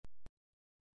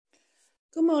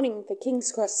Good morning, the King's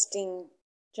Cross Sting,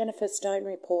 Jennifer Stone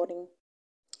reporting.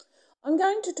 I'm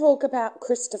going to talk about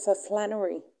Christopher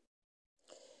Flannery.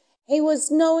 He was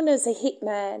known as a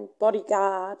hitman,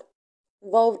 bodyguard,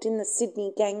 involved in the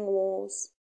Sydney gang wars.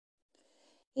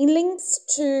 He links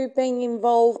to being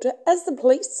involved, as the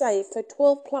police say, for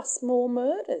 12 plus more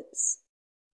murders.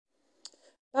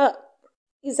 But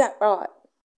is that right?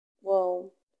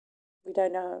 Well, we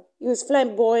don't know. He was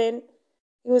flamboyant.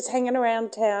 He was hanging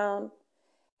around town.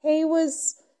 He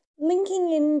was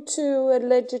linking into,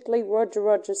 allegedly, Roger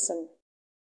Rogerson.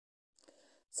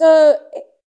 So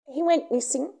he went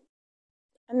missing,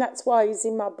 and that's why he's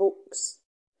in my books.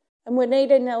 And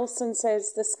Juanita Nielsen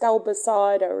says the skull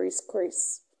beside her is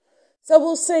Chris. So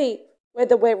we'll see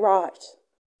whether we're right.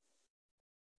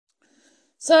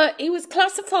 So he was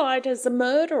classified as a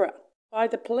murderer by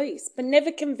the police, but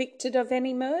never convicted of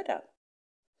any murder.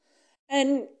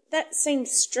 And that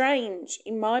seems strange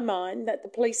in my mind, that the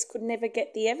police could never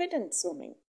get the evidence on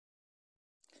him.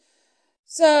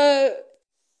 So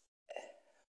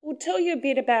we'll tell you a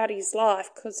bit about his life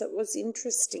because it was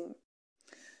interesting.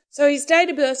 So his date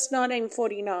of birth is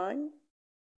 1949.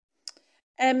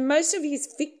 And most of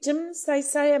his victims, they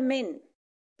say, are men.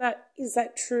 But is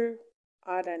that true?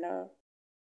 I don't know.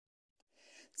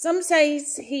 Some say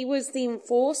he was the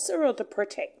enforcer or the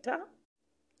protector.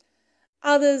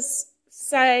 Others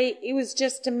say he was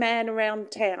just a man around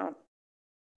town.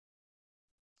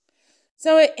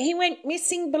 So he went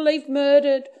missing, believed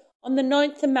murdered, on the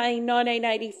 9th of May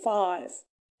 1985.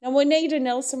 Now, Juanita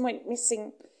Nielsen went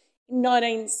missing in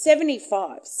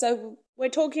 1975. So we're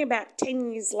talking about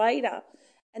 10 years later.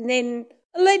 And then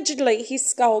allegedly his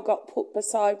skull got put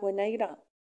beside Juanita.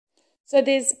 So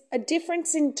there's a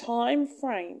difference in time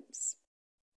frames.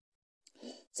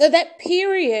 So that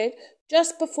period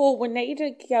just before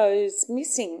Juanita goes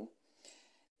missing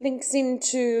links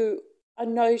into a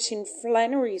note in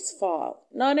Flannery's file.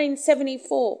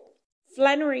 1974,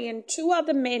 Flannery and two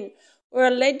other men were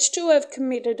alleged to have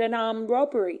committed an armed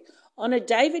robbery on a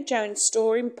David Jones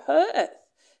store in Perth.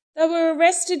 They were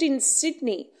arrested in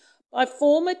Sydney by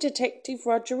former Detective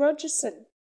Roger Rogerson.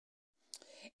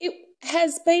 It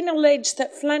has been alleged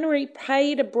that Flannery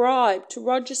paid a bribe to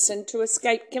Rogerson to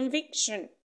escape conviction.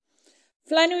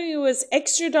 Flannery was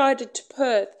extradited to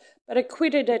Perth but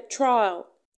acquitted at trial.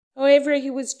 However, he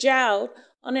was jailed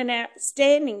on an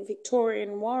outstanding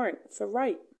Victorian warrant for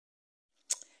rape.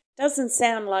 Doesn't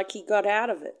sound like he got out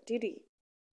of it, did he?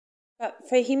 But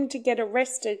for him to get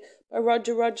arrested by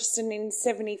Roger Rogerson in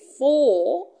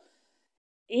 1974,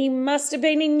 he must have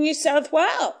been in New South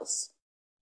Wales.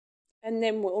 And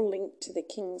then we'll link to the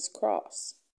King's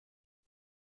Cross.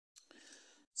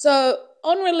 So,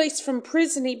 on release from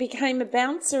prison, he became a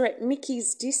bouncer at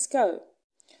Mickey's Disco,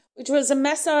 which was a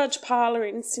massage parlour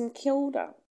in St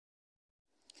Kilda.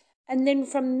 And then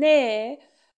from there,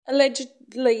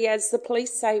 allegedly, as the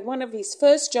police say, one of his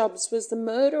first jobs was the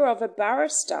murder of a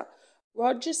barrister,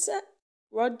 Roger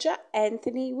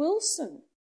Anthony Wilson.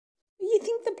 You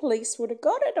think the police would have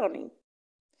got it on him?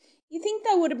 You think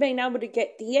they would have been able to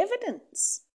get the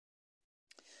evidence?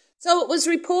 So it was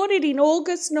reported in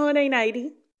August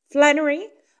 1980, Flannery,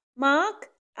 Mark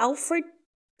Alfred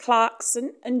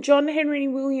Clarkson and John Henry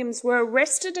Williams were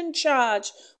arrested and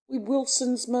charged with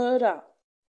Wilson's murder.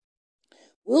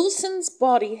 Wilson's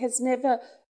body has never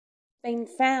been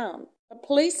found. The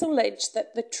police alleged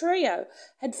that the trio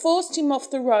had forced him off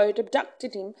the road,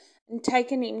 abducted him and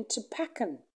taken him to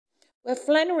Packen, where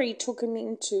Flannery took him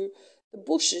into the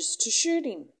bushes to shoot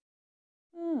him.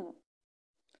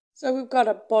 So we've got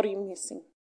a body missing.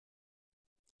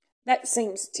 That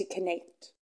seems to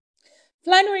connect.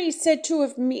 Flannery is said to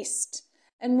have missed,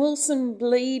 and Wilson,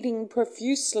 bleeding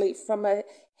profusely from a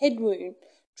head wound,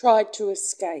 tried to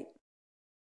escape.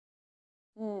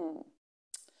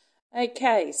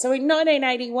 Okay, so in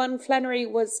 1981, Flannery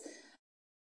was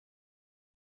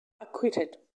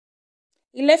acquitted.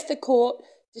 He left the court.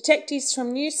 Detectives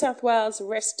from New South Wales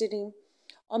arrested him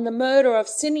on the murder of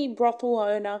Sydney brothel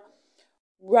owner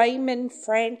Raymond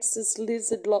Francis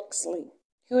Lizard Loxley,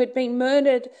 who had been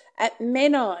murdered at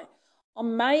Menai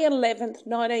on May 11th,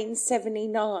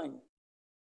 1979.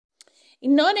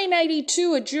 In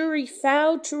 1982, a jury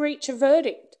failed to reach a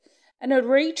verdict and a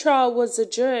retrial was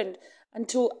adjourned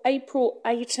until April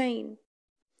 18,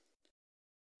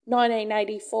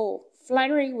 1984.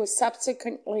 Flannery was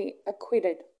subsequently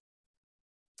acquitted.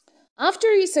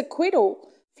 After his acquittal,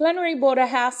 Flannery bought a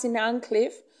house in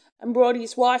Arncliffe and brought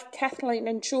his wife Kathleen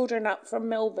and children up from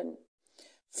Melbourne.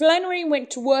 Flannery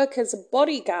went to work as a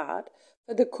bodyguard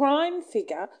for the crime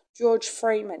figure George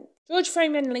Freeman. George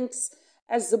Freeman links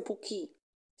as the bookie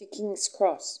to King's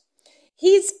Cross.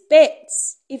 His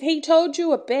bets, if he told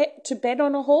you to bet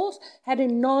on a horse, had a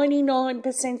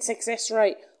 99% success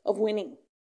rate of winning.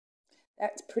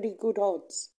 That's pretty good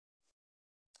odds.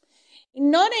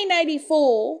 In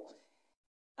 1984,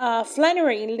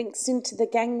 Flannery links into the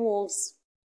gang wars,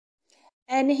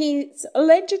 and he's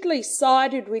allegedly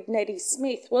sided with Nettie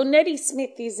Smith. Well, Nettie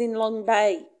Smith is in Long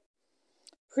Bay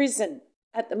prison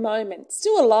at the moment,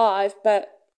 still alive, but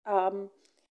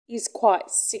is quite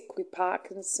sick with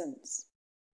Parkinson's.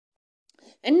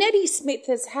 And Nettie Smith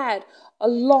has had a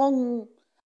long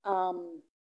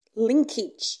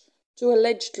linkage to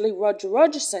allegedly Roger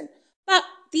Rogerson. But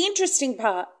the interesting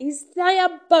part is they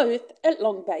are both at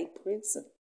Long Bay Prison.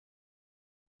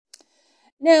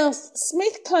 Now,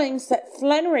 Smith claims that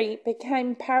Flannery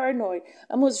became paranoid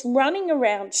and was running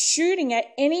around shooting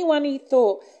at anyone he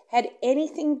thought had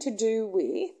anything to do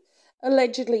with,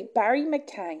 allegedly, Barry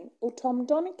McCain or Tom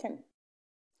Donegan.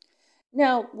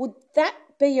 Now, would that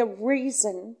be a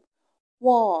reason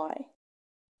why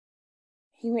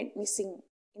he went missing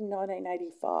in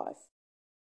 1985?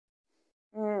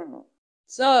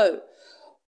 So,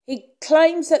 he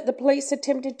claims that the police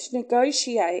attempted to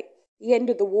negotiate the end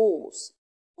of the wars.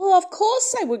 Well, of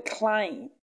course they would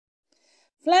claim.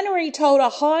 Flannery told a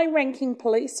high-ranking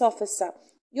police officer,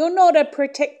 "You're not a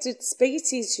protected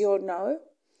species, you know.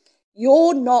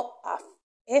 You're not a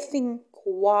effing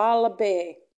koala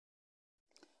bear."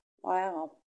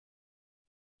 Wow.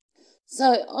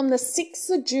 So on the 6th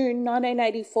of June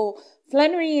 1984,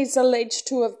 Flannery is alleged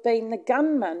to have been the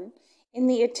gunman in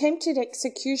the attempted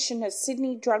execution of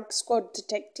Sydney Drug Squad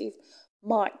detective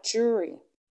Mike Jury.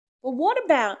 But what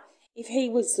about if he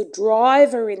was the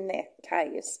driver in that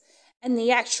case and the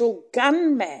actual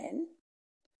gunman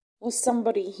was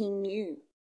somebody he knew?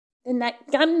 Then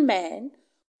that gunman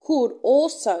could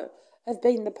also have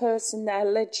been the person that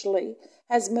allegedly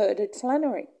has murdered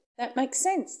Flannery. That makes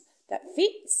sense. That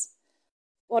fits.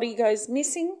 Body goes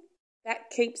missing. That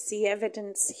keeps the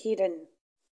evidence hidden.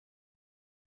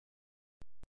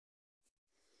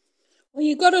 Well,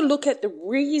 you've got to look at the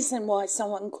reason why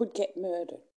someone could get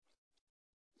murdered.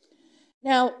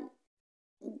 Now,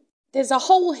 there's a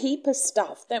whole heap of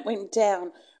stuff that went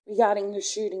down regarding the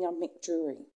shooting of Mick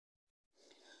Drury.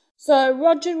 So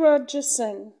Roger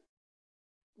Rogerson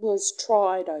was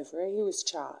tried over it. He was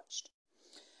charged.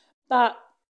 But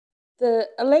the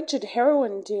alleged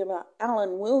heroin dealer,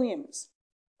 Alan Williams,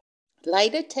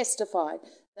 later testified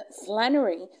that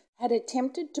Flannery had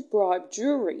attempted to bribe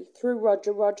Drury through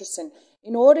Roger Rogerson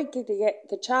in order to get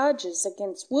the charges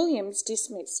against Williams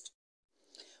dismissed.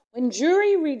 When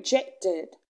Drury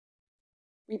rejected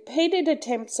repeated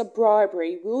attempts of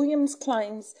bribery, Williams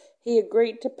claims he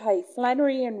agreed to pay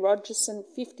Flannery and Rogerson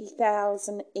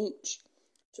 $50,000 each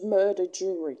to murder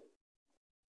Drury.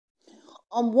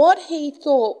 On what he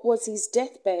thought was his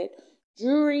deathbed,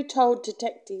 Drury told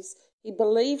detectives he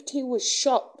believed he was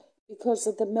shot because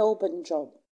of the Melbourne job.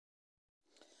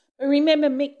 But remember,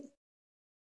 Mick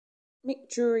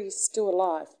Drury is still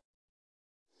alive.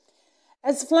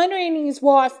 As Flannery and his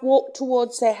wife walked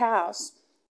towards their house,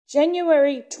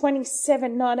 January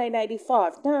 27,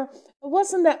 1985, no, it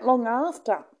wasn't that long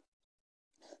after,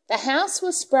 the house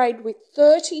was sprayed with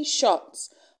 30 shots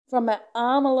from an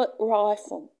armalite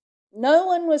rifle. No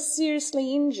one was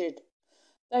seriously injured,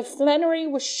 though Flannery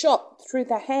was shot through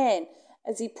the hand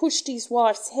as he pushed his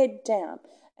wife's head down,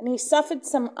 and he suffered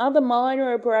some other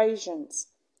minor abrasions.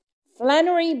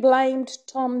 Flannery blamed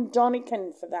Tom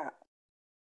Donegan for that,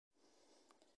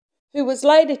 who was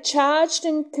later charged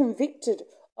and convicted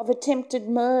of attempted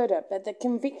murder, but the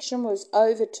conviction was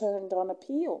overturned on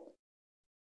appeal.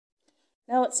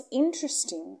 Now it's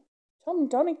interesting, Tom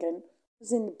Donegan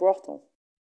was in the brothel,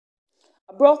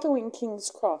 a brothel in King's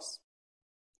Cross.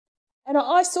 And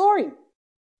I saw him.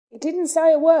 He didn't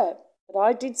say a word, but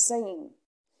I did see him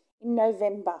in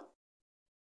November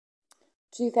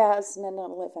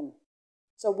 2011.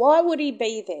 So why would he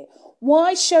be there?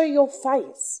 Why show your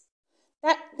face?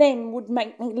 That then would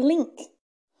make me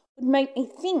would make me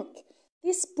think,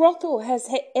 this brothel has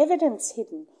evidence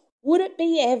hidden. Would it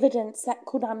be evidence that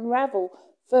could unravel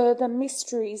further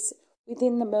mysteries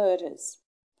within the murders?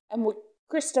 And would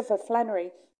Christopher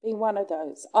Flannery be one of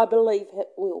those? I believe it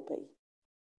will be.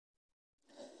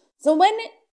 So when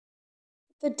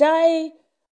the day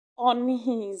on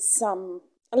his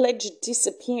alleged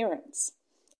disappearance,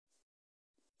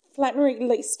 Flannery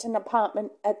leased an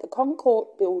apartment at the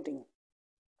Concord building,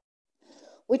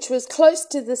 which was close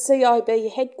to the CIB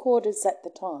headquarters at the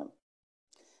time.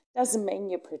 Doesn't mean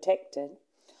you're protected.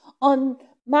 On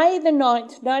May the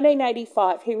 9th,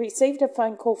 1985, he received a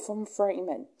phone call from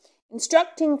Freeman,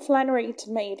 instructing Flannery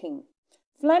to meet him.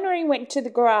 Flannery went to the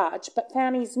garage but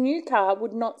found his new car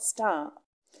would not start.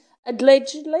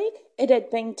 Allegedly, it had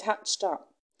been touched up.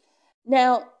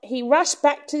 Now, he rushed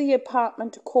back to the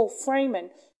apartment to call Freeman,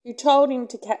 who told him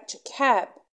to catch a cab.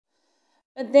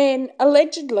 But then,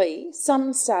 allegedly,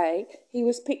 some say he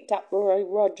was picked up by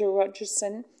Roger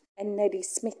Rogerson and Nettie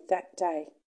Smith that day.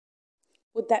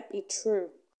 Would that be true?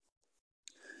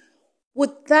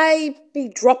 Would they be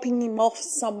dropping him off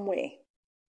somewhere?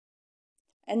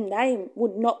 And they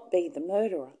would not be the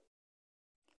murderer.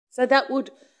 So that would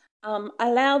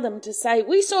allow them to say,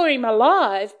 we saw him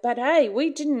alive, but hey,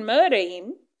 we didn't murder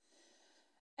him.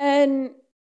 And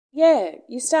yeah,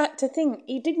 you start to think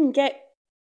he didn't get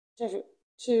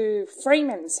to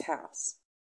Freeman's house.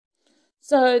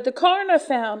 So the coroner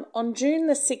found on June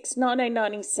the 6th,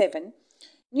 1997,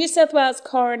 New South Wales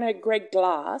coroner Greg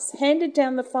Glass handed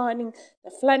down the finding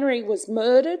that Flannery was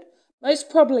murdered,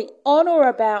 most probably on or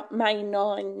about May 9,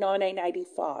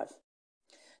 1985.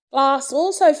 Glass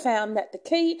also found that the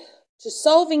key to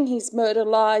solving his murder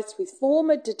lies with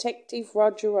former detective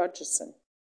Roger Rogerson.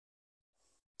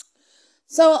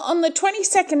 So on the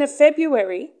 22nd of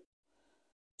February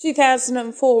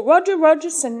 2004, Roger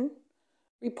Rogerson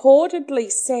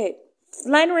reportedly said,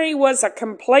 Flannery was a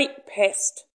complete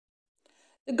pest.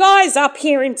 The guys up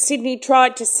here in Sydney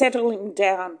tried to settle him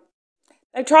down.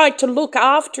 They tried to look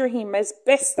after him as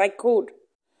best they could.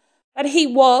 But he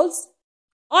was,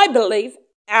 I believe,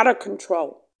 out of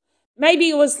control. Maybe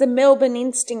it was the Melbourne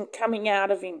instinct coming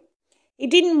out of him. He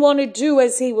didn't want to do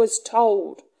as he was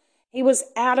told. He was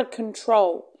out of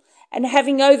control. And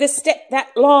having overstepped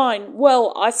that line,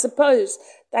 well, I suppose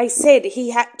they said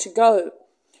he had to go.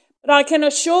 But I can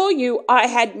assure you I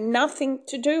had nothing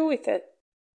to do with it.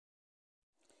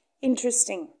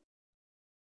 Interesting.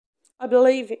 I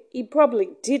believe he probably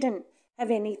didn't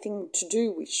have anything to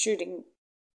do with shooting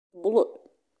the bullet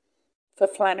for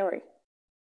Flannery.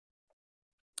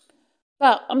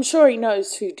 But I'm sure he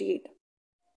knows who did.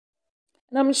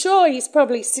 And I'm sure he's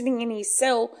probably sitting in his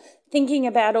cell thinking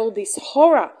about all this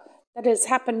horror that has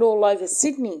happened all over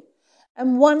Sydney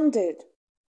and wondered,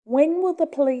 when will the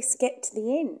police get to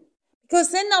the end?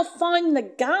 Because then they'll find the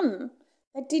gun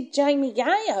that did Jamie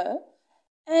Gayer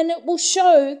and it will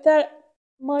show that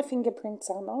my fingerprints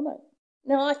aren't on it.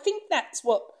 Now, I think that's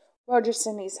what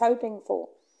Rogerson is hoping for,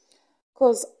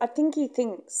 because I think he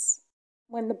thinks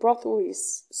when the brothel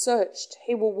is searched,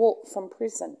 he will walk from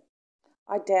prison.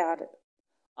 I doubt it.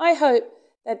 I hope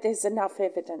that there's enough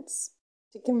evidence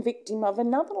to convict him of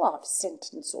another life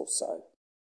sentence or so.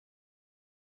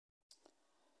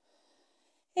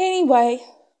 Anyway,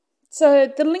 so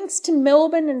the links to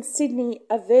Melbourne and Sydney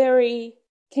are very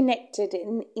connected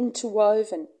and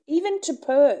interwoven, even to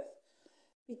Perth,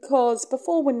 because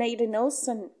before Juanita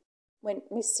Nielsen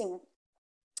went missing,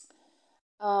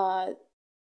 there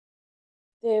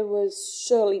was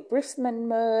Shirley Briffman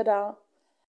murder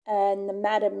and the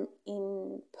madam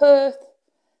in Perth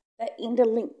that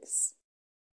interlinks.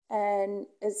 And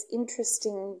it's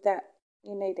interesting that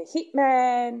you need a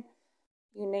hitman,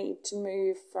 you need to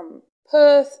move from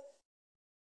Perth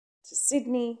to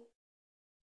Sydney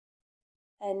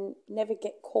and never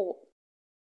get caught.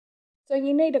 So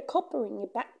you need a copper in your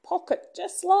back pocket,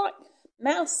 just like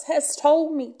Mouse has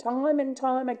told me time and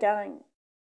time again.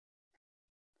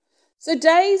 So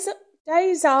days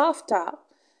after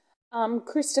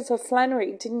Christopher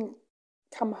Flannery didn't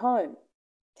come home,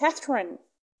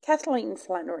 Kathleen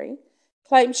Flannery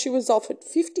claimed she was offered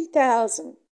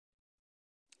 $50,000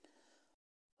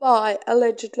 by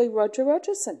allegedly Roger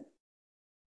Rogerson.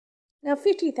 Now,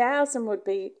 $50,000 would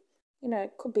be,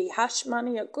 could be hush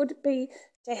money, it could be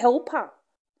to help her.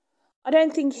 I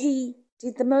don't think he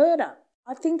did the murder.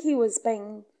 I think he was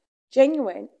being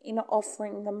genuine in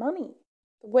offering the money.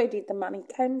 Where did the money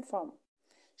come from?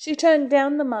 She turned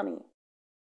down the money.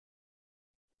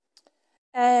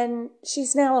 And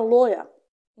she's now a lawyer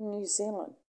in New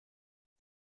Zealand.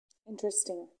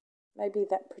 Interesting. Maybe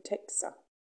that protects her.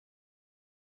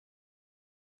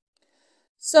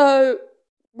 So,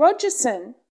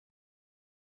 Rogerson,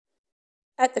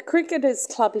 at the Cricketers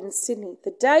Club in Sydney,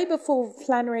 the day before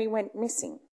Flannery went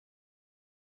missing,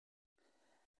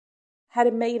 had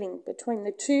a meeting between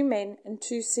the two men and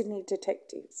two Sydney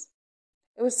detectives.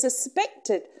 It was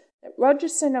suspected that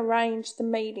Rogerson arranged the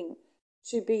meeting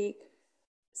to be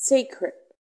secret,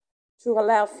 to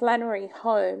allow Flannery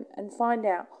home and find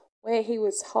out where he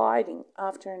was hiding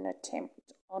after an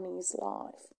attempt on his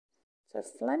life. So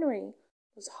Flannery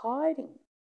was hiding.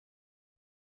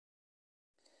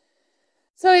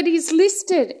 So it is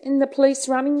listed in the police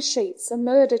running sheets, a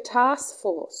murder task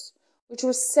force, which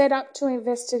was set up to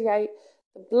investigate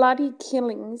the bloody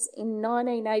killings in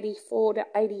 1984 to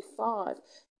 85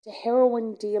 to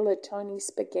heroin dealer Tony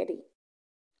Spaghetti,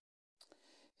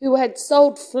 who had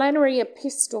sold Flannery a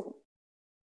pistol,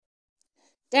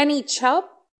 Danny Chubb,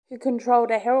 who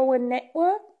controlled a heroin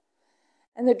network,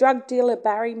 and the drug dealer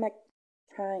Barry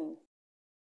McCain,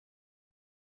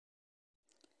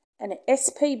 and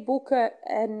SP Booker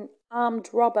and armed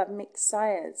robber Mick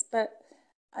Sayers. But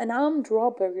an armed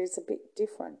robber is a bit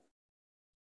different.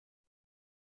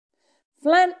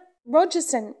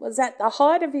 Rogerson was at the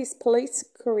height of his police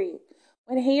career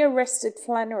when he arrested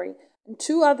Flannery and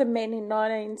two other men in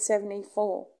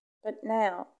 1974. But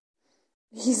now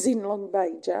he's in Long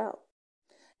Bay Jail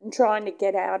and trying to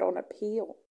get out on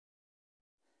appeal.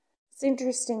 It's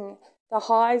interesting, the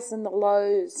highs and the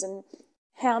lows and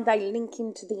how they link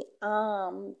into the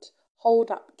armed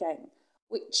hold-up gang,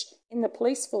 which in the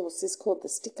police force is called the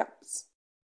stick-ups.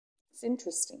 It's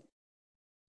interesting.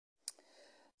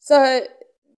 So,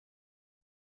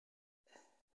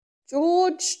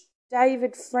 George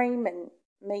David Freeman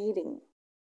meeting.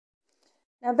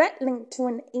 Now that linked to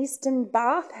an Eastern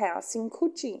bathhouse in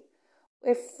Coogee,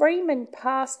 where Freeman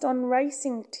passed on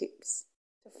racing tips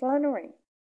to Flannery.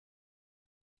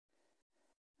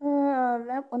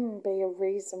 That wouldn't be a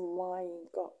reason why he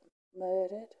got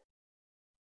murdered,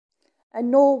 and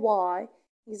nor why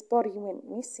his body went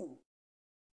missing.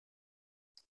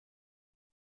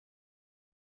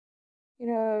 You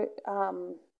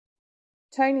know,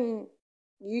 Tony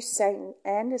Usain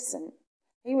Anderson,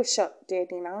 he was shot dead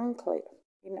in Arncliffe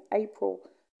in April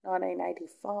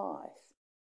 1985.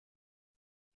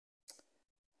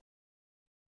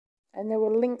 And there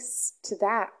were links to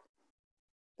that,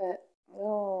 but,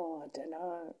 I don't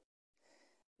know.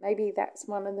 Maybe that's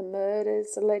one of the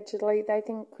murders allegedly they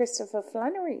think Christopher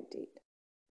Flannery did.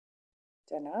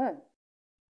 Don't know.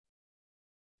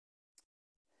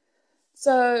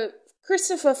 So,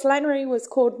 Christopher Flannery was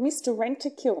called Mr.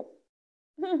 Rent-A-Kill.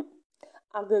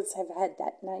 Others have had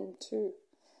that name too.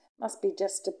 Must be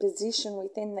just a position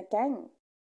within the gang.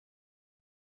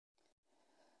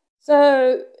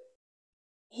 So,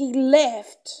 he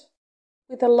left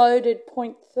with a loaded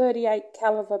 .38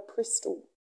 caliber pistol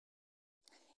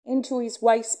into his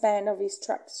waistband of his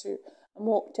tracksuit and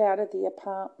walked out of the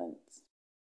apartment,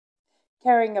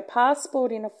 carrying a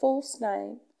passport in a false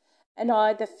name and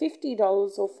either $50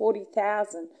 or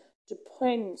 $40,000,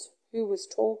 depends who was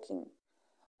talking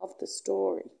of the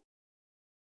story.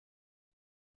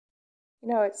 You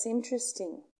know, it's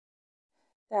interesting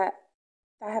that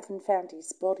they haven't found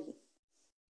his body.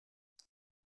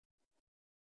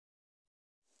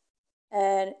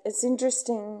 And it's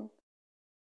interesting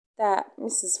that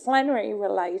Mrs. Flannery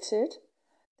related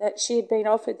that she had been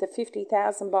offered the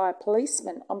 $50,000 by a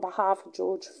policeman on behalf of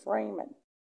George Freeman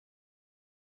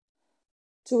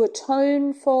to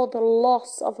atone for the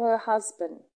loss of her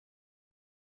husband.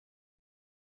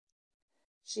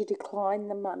 She declined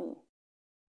the money.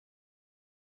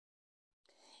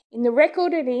 In the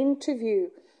recorded interview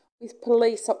with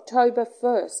police October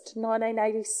 1st,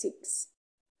 1986,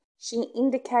 she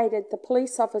indicated the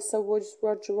police officer was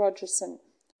Roger Rogerson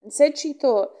and said she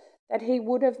thought that he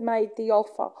would have made the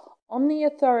offer on the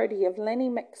authority of Lenny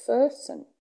McPherson,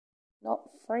 not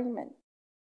Freeman.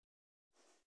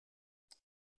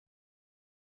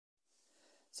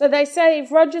 So they say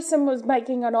if Rogerson was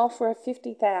making an offer of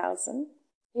 $50,000,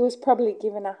 he was probably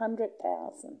given $100,000.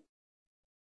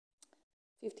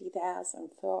 $50,000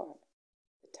 for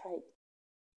the tape.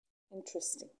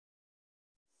 Interesting.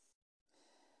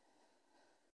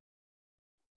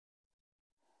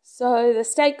 So the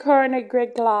state coroner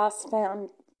Greg Glass found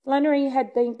Flannery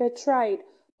had been betrayed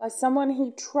by someone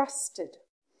he trusted,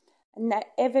 and that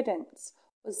evidence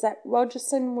was that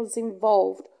Rogerson was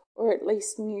involved or at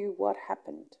least knew what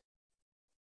happened.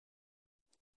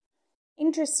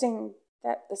 Interesting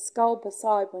that the skull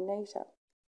beside Juanita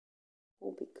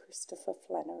will be Christopher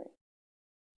Flannery.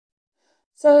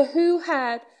 So who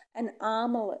had an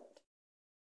armlet?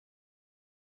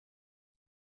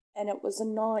 And it was a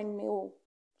 9mm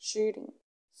shooting.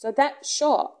 So that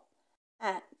shot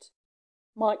at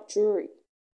Mike Drury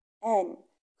and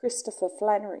Christopher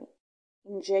Flannery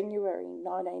in January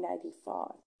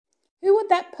 1985. Who would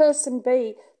that person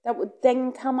be that would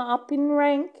then come up in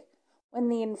rank when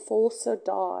the enforcer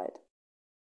died?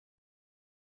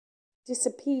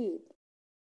 Disappeared.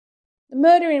 The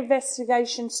murder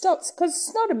investigation stops because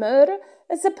it's not a murder,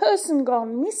 it's a person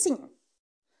gone missing.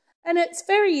 And it's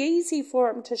very easy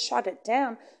for them to shut it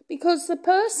down because the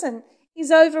person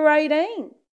is over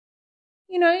 18.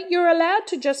 You know, you're allowed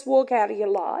to just walk out of your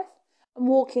life and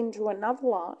walk into another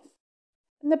life.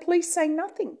 And the police say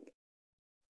nothing.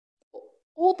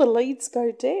 all the leads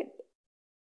go dead.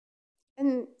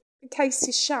 And the case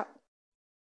is shut.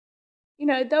 You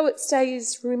know, though it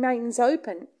remains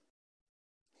open,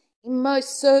 in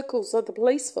most circles of the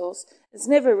police force, it's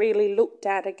never really looked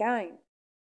at again.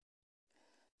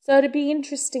 So it'd be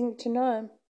interesting to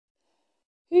know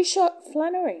who shot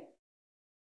Flannery.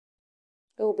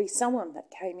 It will be someone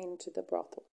that came into the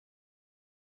brothel.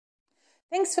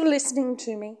 Thanks for listening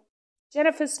to me.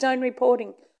 Jennifer Stone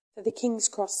reporting for the King's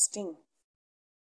Cross Sting.